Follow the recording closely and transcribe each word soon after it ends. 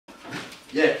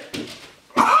Yeah.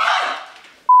 Well,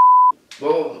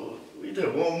 what are you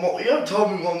doing? What, you haven't told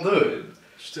me what I'm doing.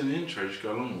 Just in the intro, just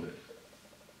go along with it.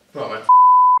 Right, man.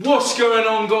 What's going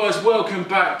on, guys? Welcome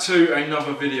back to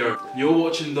another video. You're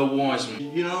watching the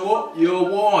Wiseman. You know what? You're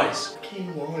wise.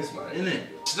 Fucking wise, man. Isn't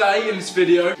it? Today in this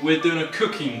video, we're doing a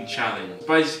cooking challenge.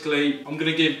 Basically, I'm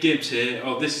gonna give Gibbs here.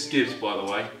 Oh, this is Gibbs, by the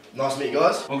way. Nice to meet you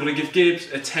guys. I'm gonna give Gibbs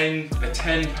a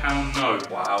 £10 note.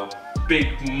 Wow.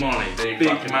 Big money,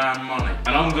 big man money.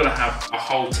 And I'm gonna have a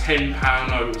whole £10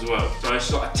 note as well. So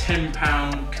it's like a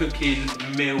 £10 cooking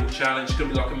meal challenge. It's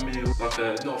gonna be like a meal, like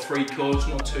a, not a 3 course,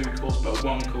 not a 2 course, but a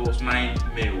 1 course main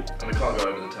meal. And we can't go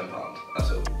over the £10,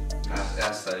 that's all. It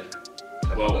has to stay.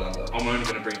 Well, I'm only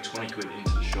gonna bring 20 quid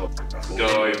into the shop.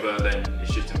 Go over, then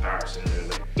it's just embarrassing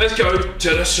really. Let's go to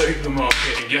the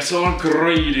supermarket and get our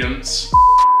ingredients.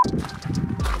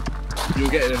 You'll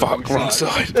get it in Fuck, wrong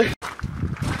side.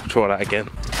 Try that again.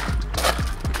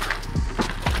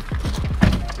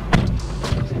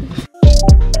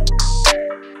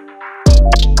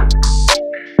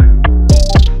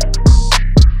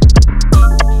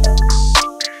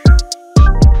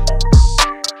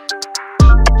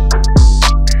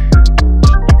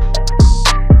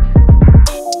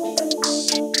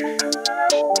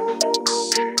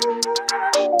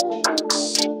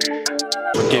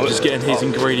 Gibbs is getting his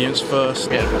ingredients first.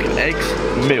 Yeah, fucking eggs,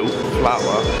 milk,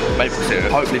 flour, maple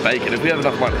syrup, hopefully bacon. If we have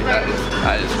enough money,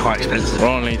 that is quite expensive.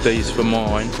 I need these for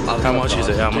mine. How much is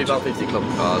it? How much? £2.50 club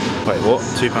card. Wait, what?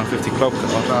 £2.50 club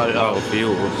card? No, oh, for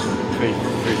yours.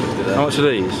 £3.50 there. How much are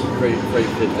these?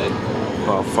 £3.50.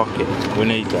 Oh, fuck it. We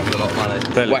need them. That's a lot of money.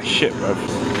 They're like shit, bro.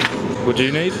 What do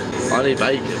you need? I need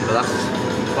bacon, but that's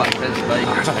quite expensive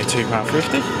bacon. That's only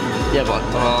 £2.50. Yeah, but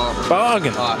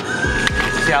bargain. Alright.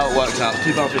 See how it works out.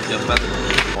 £2.50 I'll spend.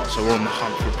 Right, so we're on the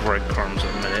hunt for breadcrumbs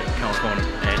at the minute. Can't find them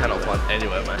anywhere. Cannot find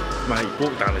anywhere, mate. Mate,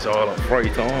 walked down this aisle like 3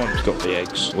 times. Got the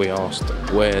eggs. We asked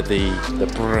where the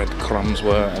breadcrumbs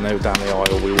were, and they were down the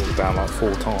aisle. We walked down like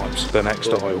 4 times. The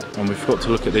next aisle, and we've got to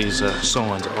look at these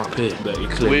signs that are up here that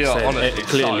it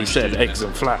clearly said eggs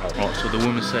and flour. Right, so the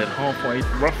woman said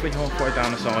roughly halfway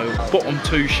down this aisle, bottom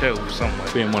 2 shelves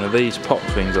somewhere. Being one of these pop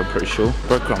things, I'm pretty sure.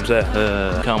 Breadcrumbs there.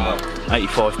 Come on,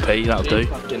 85p. That'll do.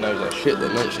 Fucking knows like shit,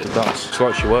 then, don't she? It does. It's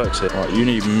like she works it. Right, you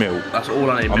need milk. That's all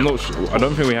I need. I'm not sure. I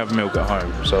don't think we have milk at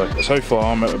home. So far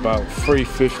I'm at about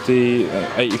 3.50,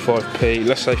 85p.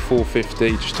 Let's say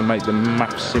 4.50 just to make the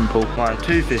maths simple. Mine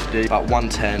 2.50, about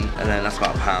 1.10, and then that's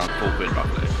about £1, 4 quid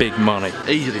roughly. Big money.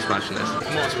 Easily smashing this.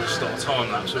 Might as well start a time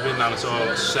lapse. We've been down this aisle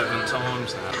like 7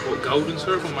 times now. What, golden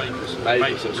syrup or maple syrup?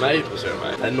 Maple syrup,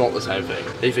 mate. They're not the same thing.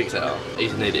 He thinks they are.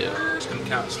 He's an idiot. Just gonna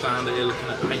count stand here looking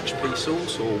at HP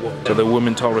sauce or what? So the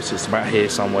woman told us it's about here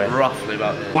somewhere. Roughly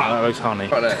about here. Wow, that looks honey.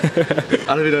 Right there.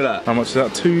 How do we know that? How much is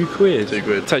that? 2 quid? 2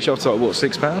 quid. Takes you up to like what,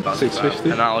 £6? £6.50?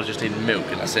 And now I just need milk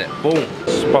and that's it. Boom.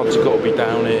 Spud's got to be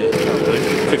down here.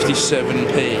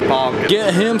 57p. Bargain.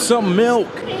 Get him some milk.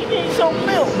 He needs some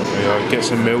milk. There you go, get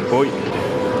some milk, boy.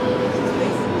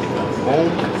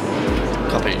 Boom.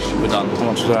 Capiche. We're done. How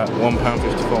much is that?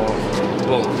 £1.55.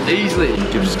 Boom. Easily.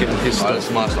 Gibbs is getting his stuff. That's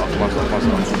my stuff, my stuff, my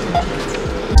stuff.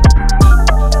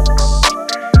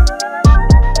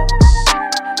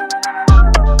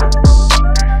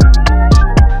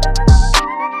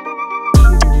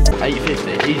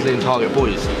 £8.50, easily in Target,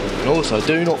 boys. And also,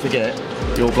 do not forget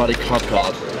your bloody club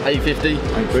card. £8.50.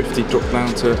 £8.50 dropped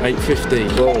down to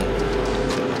 £8.50. Boom.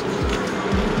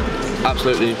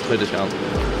 Absolutely no discount.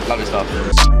 Lovely stuff.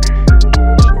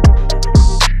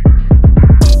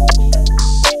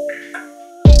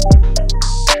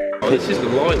 This is the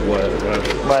light work, bro.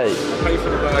 Mate. I pay for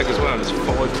the bag as well, it's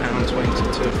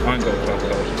 £5.22. I ain't got a club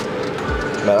card.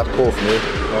 Mate, that's poor for me.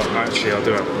 Oh, actually, I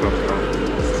do have a club card.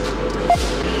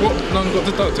 What? None got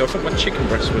deducted? I thought my chicken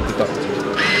breasts were deducted.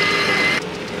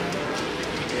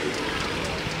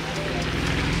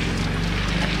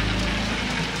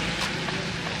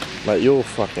 Mate, you're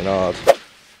fucking hard.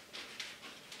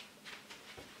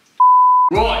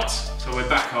 Right, so we're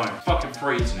back home. Fucking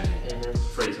freezing in here.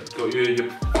 Freezing. Got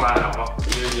your flour,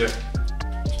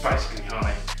 it's basically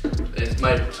honey. It's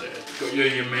maple syrup. Got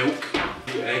your milk,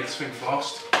 your eggs, think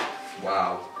fast.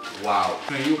 Wow. Wow.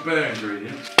 Now your bare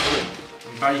ingredients.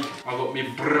 And bacon. I've got my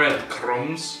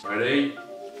breadcrumbs. Ready?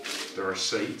 The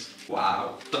receipt.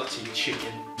 Wow. Dirty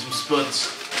chicken. Some spuds.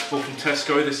 Bought from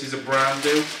Tesco. This is a brand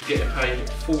deal. Getting paid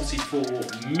 44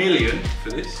 million for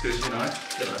this, because you know,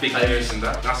 big news and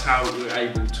that. That's how we're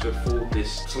able to afford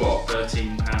this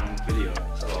 £13 video.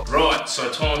 Right, so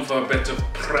time for a bit of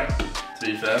prep. To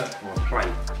be fair, Or a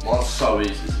plate. mine's so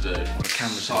easy to do. The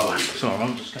camera's so sorry,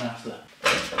 I'm just gonna have to.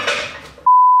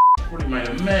 Already made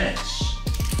a mess.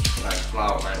 That's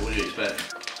flour, mate. What do you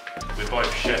expect? We're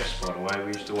both chefs, by the way.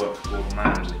 We used to work for Gordon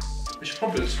Ramsay. We should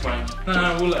probably explain.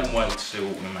 No, we'll let him wait to see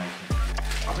what we're making.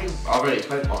 I think I've already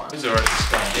explained mine. This is already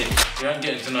explained in. You ain't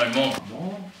getting to know mine.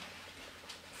 What?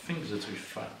 Fingers are too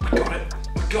fat. We got it.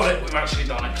 We got it. We've actually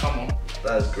done it. Come on.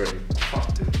 That is great. Fuck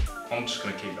it. I'm just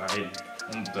going to keep that in.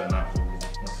 I'm not doing that for you.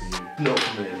 Not for you. Not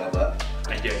for me, like that.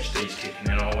 ADHD's kicking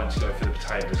in. I went to go for the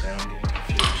potatoes and I'm getting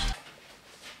confused.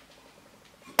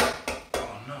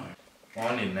 Oh no. Well,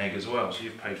 I need an egg as well, so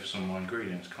you've paid for some of my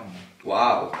ingredients. Come on.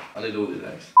 Wow. I need all these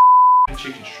eggs. And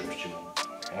chicken strips, do you want?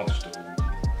 I'll just do all.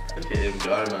 Look at him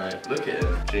go, mate. Look at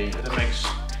him. Jesus. That makes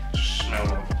smell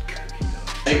like cookie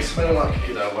dough. Eggs smell like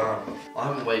cookie dough, wow. I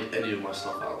haven't weighed any of my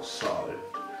stuff out, so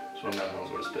it's one of them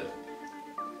ones where it's a bit.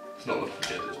 It's not looking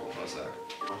good, is what I say.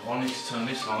 I need to turn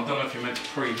this on. I don't know if you meant to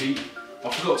preheat. I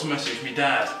forgot to message me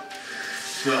dad.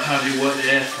 But how do you work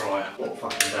the air fryer? What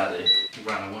fucking daddy? He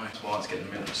ran away. That's why it's getting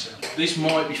a minute myself. This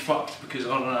might be fucked because I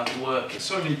don't know how to work it.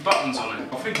 So many buttons on it.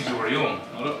 I think it's already on.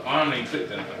 I haven't even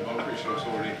clicked anything. I'm pretty sure it's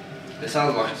already. It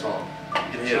sounds like it's on.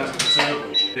 You can hear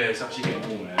it. Yeah, it's actually getting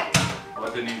warm now. I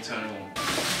didn't even turn it on.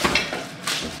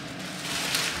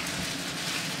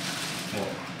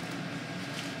 What?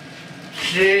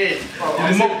 Shit!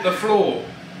 I mopped the floor.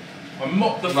 I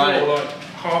mopped the floor like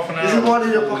half an hour This is why I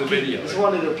need a before the video. This is why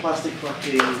I need a plastic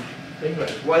fucking thing, mate.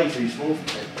 It's way too small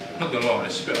for me. I'm not gonna lie,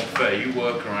 it's a bit unfair. You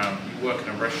work in a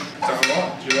restaurant. Is that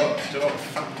alright? Do you like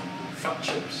fat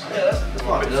chips? Yeah, that's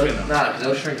fine. Nah, because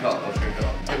they'll shrink up. Yeah,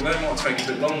 but they might take a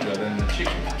bit longer than the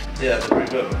chicken. Yeah, they're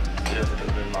pretty good. You have to put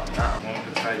them in like that. 1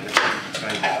 potato, 2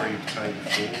 potato, 3 potato,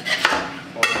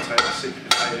 4 5 potato, 6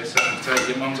 potato, 7 potato.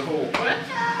 Your mum's a whore.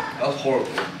 That's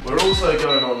horrible. We're also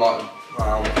going on like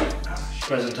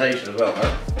presentation as well,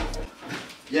 man.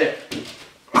 Yeah.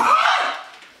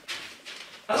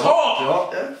 That's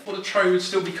hot! Yeah. I thought the tray would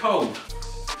still be cold.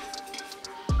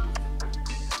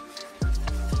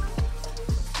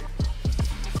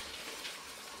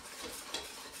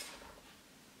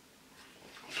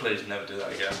 Please never do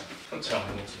that again. Don't tell me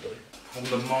what to do. I'm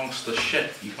the master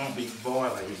chef. You can't be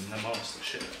violating the master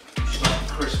chef. Start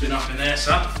crisping up in there,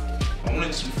 son. I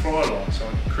wanted some fry lines so I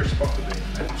can crisp up a bit.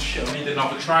 Shit, I need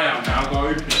another tray out now. I'll go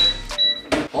open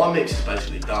it. My mix is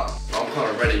basically done. I'm kind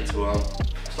of ready to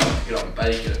start picking up and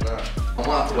baking it now. I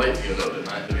might have to wait for you a little bit,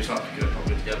 mate, if you start picking it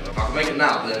properly together. If I can make it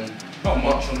now, then... Not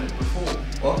much on it before.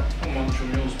 What? Not much on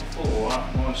yours before.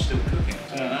 Mine's still cooking.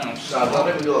 I don't know. No,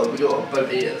 I think we got to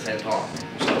both eat at the same time.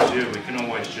 It's up to you. We can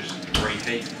always just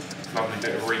reheat. Lovely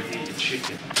bit of reheated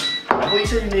chicken. I thought you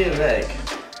said you needed an egg.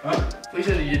 Huh? I thought you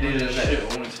said you needed an egg. Shit, I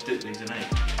wanted to dip these in egg.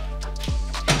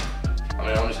 I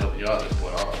mean, I'm just helping you out at this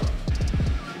point, aren't I?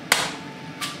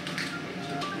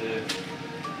 Yeah.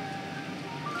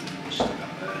 Stick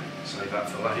that there. Save that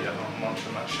for later. I'll munch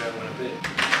on that shell in a bit.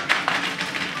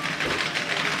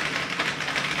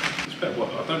 I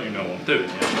don't even know what I'm doing.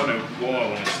 I don't know why I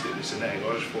want to stick this in egg. I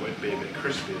just thought it'd be a bit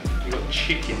crispier. You've got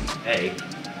chicken, egg,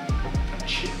 and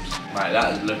chips. Mate,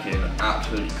 that is looking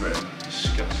absolutely grim.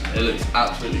 Disgusting. It looks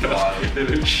absolutely vile. It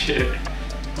looks shit.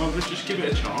 Well, but just give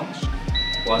it a chance.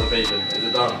 Why is it beeping? Is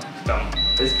it done? It's done.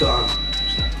 It's done.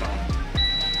 It's not done.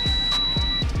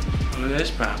 Look at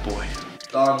this bad boy.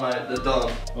 Done, mate. They're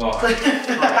done. Oh,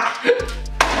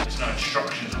 there's no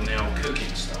instructions on the old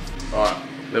cooking stuff. Right,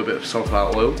 a little bit of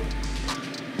sunflower oil.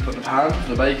 Put in the pan for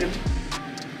the bacon.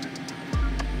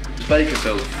 This bacon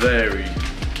feels very,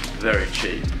 very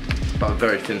cheap, but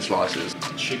very thin slices.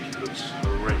 The chicken looks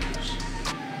horrendous.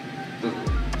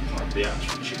 Like the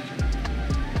actual chicken.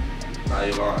 No,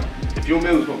 you're lying. If your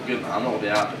meal's not good, man, I'm not gonna be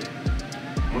happy.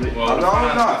 Well, the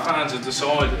fans are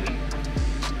deciding.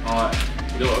 Alright,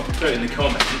 you got to put in the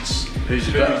comments whose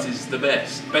is the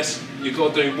best. Best, you've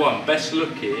got to do one. Best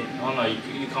looking. I know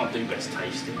you can't do best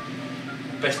tasting.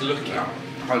 Best looking. No,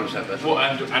 100% best. What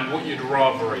and what you'd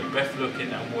rather eat. Best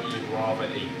looking and what you'd rather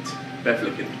eat. Best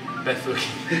looking. Best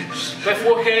looking. Best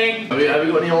looking. Have you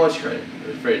got any ice cream in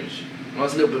the fridge?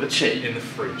 That's a little bit of a cheat. In the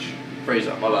fridge.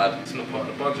 Freezer, my bad. It's not part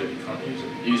of the budget. You can't use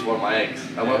it. Use one of my eggs.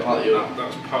 That won't part of your. That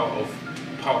was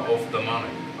part of the money.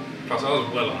 Plus, I was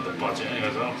well under budget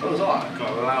anyway, so was I.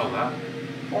 Can't allow that.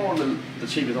 I want the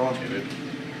cheapest ice cream.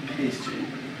 Piss cheap.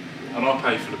 And I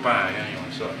pay for the bag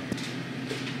anyway, so.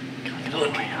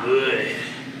 Looking good.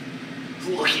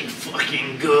 Looking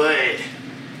fucking good.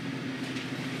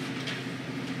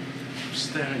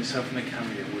 Staring at yourself in the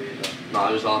camera, you weirdo. No,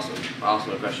 I just asked him. I asked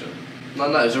him a question. No,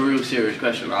 it's a real serious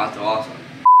question. I have to ask him.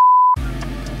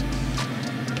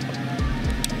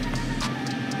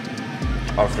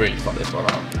 I've really fucked this one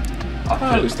up. I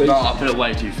put it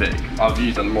way too thick. I've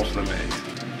used a lot of the mix.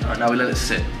 Alright, now we let it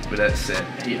sit.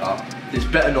 Heat up. This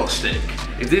better not stick.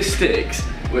 If this sticks,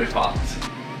 we're fucked.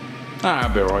 Ah,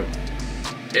 I'll be alright.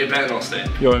 It better not stick.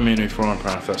 You owe me a new frying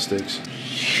pan if that sticks.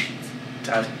 Shit.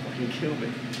 Dad, fucking kill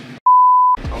me.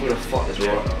 I'm gonna fuck this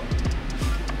right now.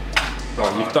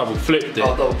 Right, you've double flipped it.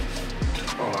 Oh, double.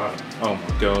 Alright. Oh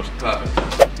my god.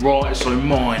 Perfect. Right, so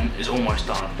mine is almost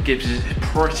done. Gibbs is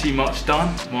pretty much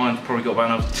done. Mine's probably got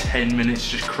about another 10 minutes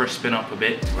just crisping up a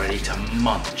bit. Ready to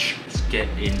munch. Let's get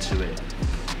into it.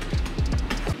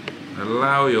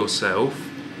 Allow yourself.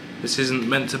 This isn't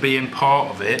meant to be in part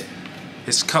of it.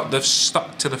 It's cut, they've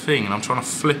stuck to the thing and I'm trying to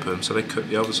flip them so they cook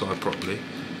the other side properly.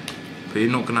 But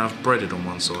you're not gonna have breaded on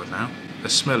one side now. They're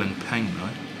smelling pain though,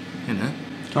 innit?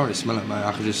 Can't really smell it, mate.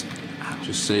 I can just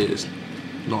see it. It's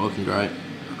not looking great.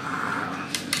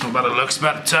 It's not about the looks, it's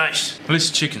about the taste. At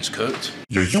least the chicken's cooked.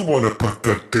 Yeah, you wanna put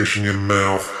that dish in your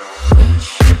mouth.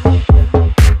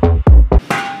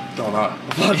 Oh no.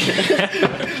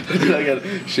 Do that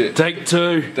again. Shit. Take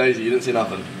two. Daisy, you didn't see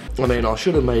nothing. I mean, I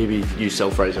should have maybe used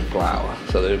self-raising flour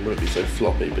so they wouldn't be so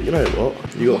floppy, but you know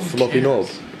what? You got a floppy knob.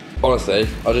 Honestly,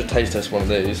 I'll just taste test one of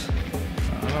these.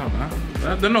 I don't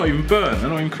know. They're not even burnt, they're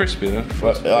not even crispy though.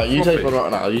 Well, you take one right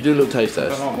now, you do a little taste They're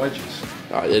test. not wedges.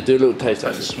 Alright, yeah, do a little taste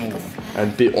That's a test. small one.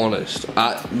 And be honest.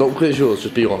 Not because it's yours,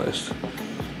 just be honest.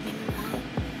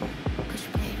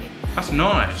 That's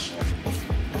nice.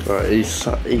 Right,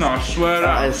 No, I swear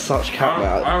that is such cat mate.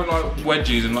 I don't like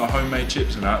wedges and like homemade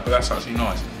chips and that, but that's actually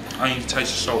nice. I need to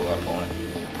taste the salt that on it.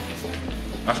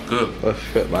 That's good. That's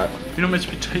shit, mate. You're not meant to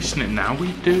be tasting it now, what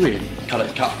are you doing? Cut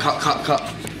it, cut.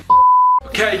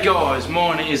 Okay guys,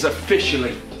 mine is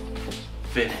officially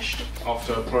finished.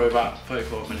 After probably about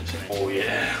 35 minutes in it. Oh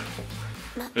yeah.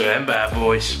 Look at them bad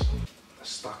boys. They're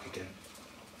stuck again.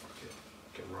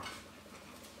 Get rough.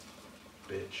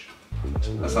 Bitch.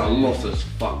 That's a lot of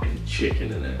fucking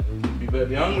chicken in it. You better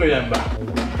be hungry, Ember.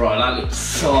 Right, that looks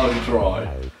so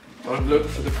dry. I'd look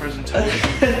for the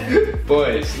presentation.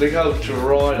 Boys, look how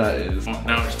dry that is. Right,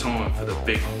 now it's time for the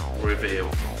big reveal.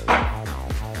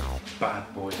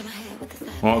 Bad boy.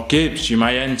 Right, Gibbs, you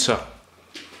may enter.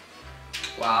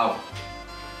 Wow.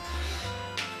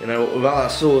 You know what, without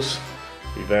that sauce,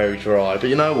 it'd be very dry. But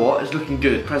you know what, it's looking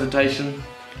good. Presentation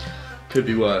could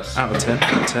be worse. Out of 10,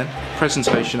 out of 10.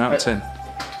 Presentation out of 10.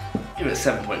 Give it a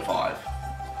 7.5.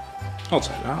 I'll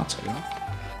take that, I'll take that.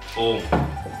 Boom.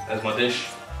 There's my dish.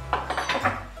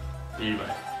 You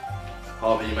may.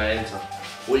 Harvey, you may enter.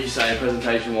 What are you saying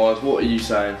presentation wise? What are you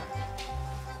saying?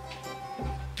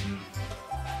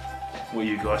 What are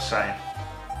you guys saying?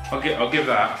 I'll give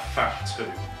that a fat 2.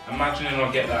 Imagining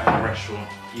I get that in a restaurant,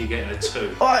 you're getting a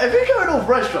 2. Alright, if you're going off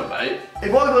restaurant, mate, if I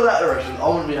got that in a restaurant, I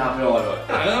wouldn't be happy either.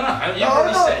 No, you've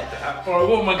already said that. Alright,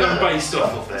 what am I going based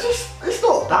off of then? It's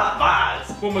not that bad.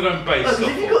 What am I going based off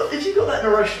of? If you got that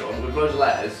in a restaurant with loads of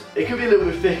letters, it could be a little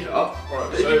bit thicker.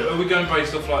 Right, so are we going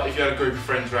based off like if you had a group of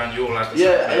friends around, you all had the same?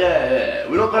 Yeah.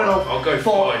 We're not going off. I'll go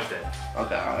 5 then.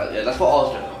 Okay, alright, yeah, that's what I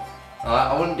was doing. Alright,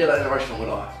 I wouldn't get that in a restaurant, would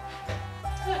I?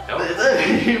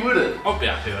 Yeah, You wouldn't. I'll be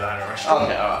happy with that in a restaurant.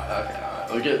 Okay,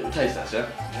 alright. We'll taste test, yeah?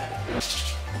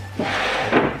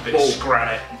 A bit of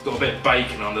scrat, got a bit of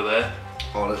bacon under there.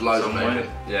 Oh, there's loads of Somewhere.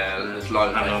 bacon. Yeah, there's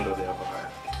loads of And bacon. under the other bag.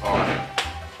 Alright.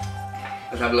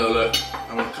 Let's have a little look.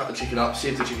 I'm gonna cut the chicken up, see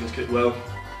if the chicken's cooked well.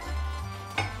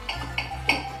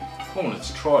 I wanted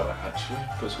to try that actually,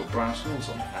 but it's got brown sauce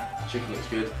on it now. Chicken looks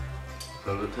good.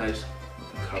 Got a good taste. I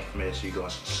can cut from here so you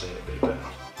guys can see it a bit better.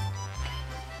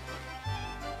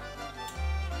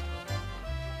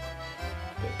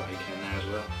 Bit of bacon in there as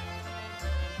well.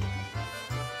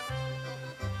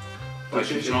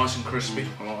 Bacon's nice and crispy.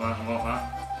 I like that.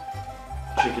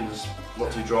 Chicken's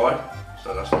not too dry,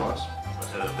 so that's nice.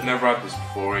 Let's have a bit. Never had this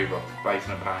before either.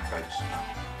 Bacon and pancakes.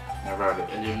 Never had it.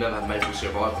 And you've never had maple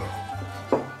syrup either.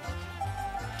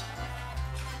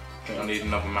 I think I need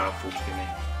another mouthful to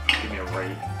give me a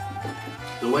rate.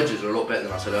 The wedges are a lot better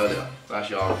than I said earlier. They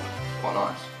actually are quite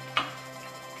nice.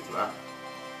 Give them that.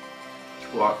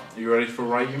 Right, you ready for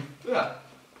rating? Yeah.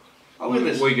 What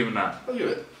are you giving that? I'll give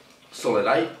it solid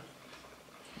 8.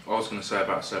 I was going to say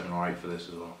about 7 or 8 for this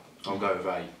as well. I'll go with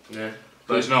 8. Yeah.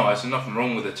 But it's nice, there's nothing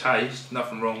wrong with the taste,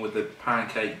 nothing wrong with the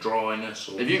pancake dryness.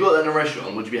 Or... If you got that in a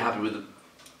restaurant, would you be happy with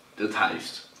the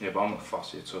taste? Yeah, but I'm not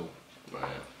fussy at all. Right.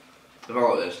 If I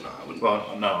got this, no, I wouldn't.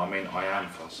 Well, no, I mean, I am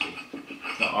fussy.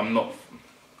 No, I'm not...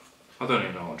 I don't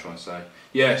even know what I'm trying to say.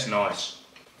 Yeah, it's nice.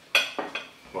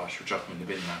 Right, should we chuck them in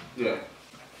the bin now? Yeah.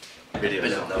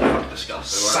 Video's on. They'll fucking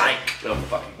disgust. Psych! They'll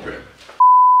fucking grip.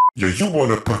 Yeah, you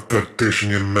wanna put that dish in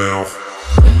your mouth.